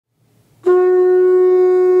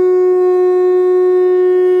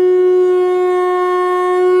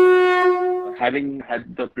having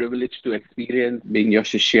had the privilege to experience being your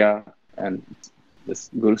Shishya and this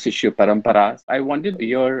Guru Shishya Paramparas, I wanted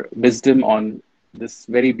your wisdom on this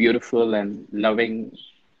very beautiful and loving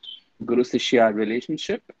Guru Shishya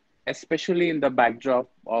relationship, especially in the backdrop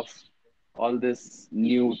of all this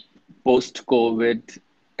new post COVID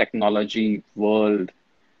technology world.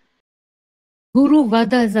 Guru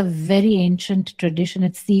Vada is a very ancient tradition.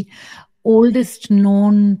 It's the oldest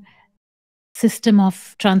known system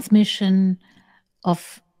of transmission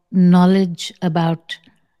of knowledge about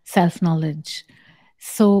self-knowledge.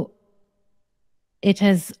 So it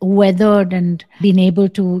has weathered and been able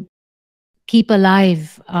to keep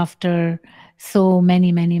alive after so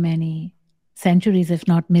many, many, many centuries, if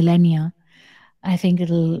not millennia. I think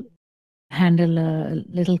it'll handle a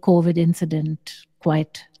little COVID incident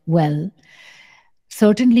quite well.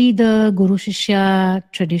 Certainly, the Guru Shishya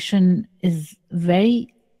tradition is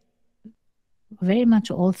very, very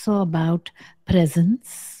much also about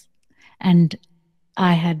presence. And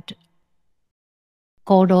I had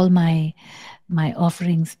called all my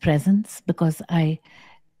offerings presence because I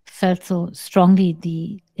felt so strongly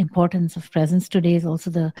the importance of presence. Today is also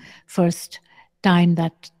the first time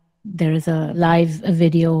that there is a live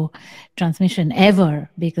video transmission ever,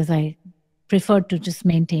 because I preferred to just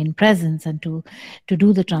maintain presence and to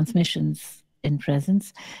do the transmissions in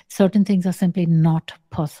presence. Certain things are simply not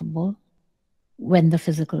possible when the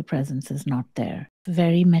physical presence is not there.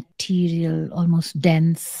 Very material, almost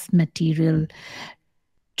dense material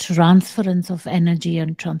transference of energy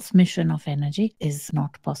and transmission of energy is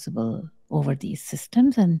not possible over these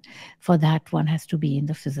systems, and for that one has to be in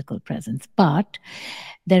the physical presence. But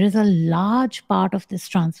there is a large part of this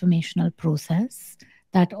transformational process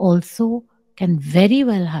that also can very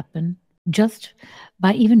well happen just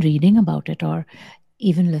by even reading about it or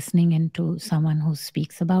even listening into someone who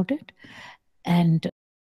speaks about it. And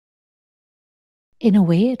in a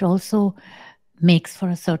way, it also makes for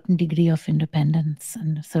a certain degree of independence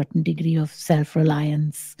and a certain degree of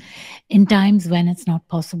self-reliance in times when it's not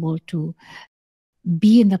possible to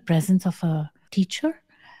be in the presence of a teacher.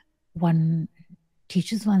 One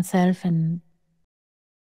teaches oneself and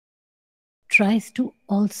tries to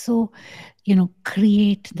also,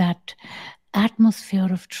 create that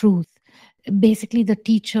atmosphere of truth. Basically, the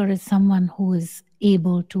teacher is someone who is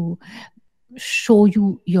able to show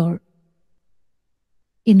you your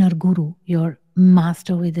inner guru, your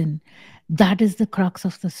master within. That is the crux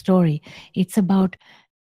of the story. It's about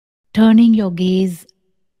turning your gaze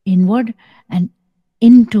inward and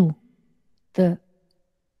into the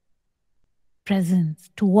presence,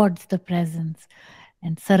 towards the presence,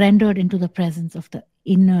 and surrendered into the presence of the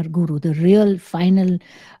inner guru, the real, final,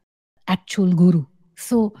 actual guru.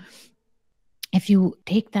 So if you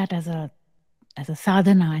take that as a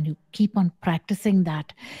sadhana and you keep on practicing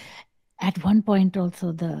that, at one point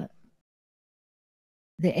also the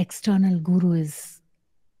external guru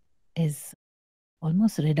is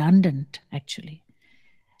almost redundant, actually.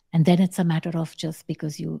 And then it's a matter of, just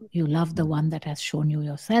because you love the one that has shown you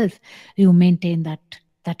yourself, you maintain that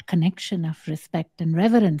connection of respect and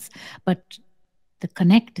reverence. But the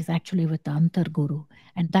connect is actually with the Antar Guru.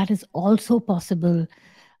 And that is also possible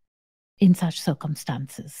in such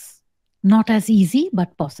circumstances. Not as easy,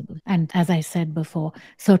 but possible. And as I said before,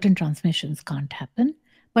 certain transmissions can't happen,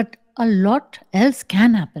 but a lot else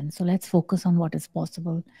can happen. So let's focus on what is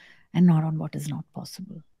possible and not on what is not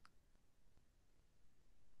possible.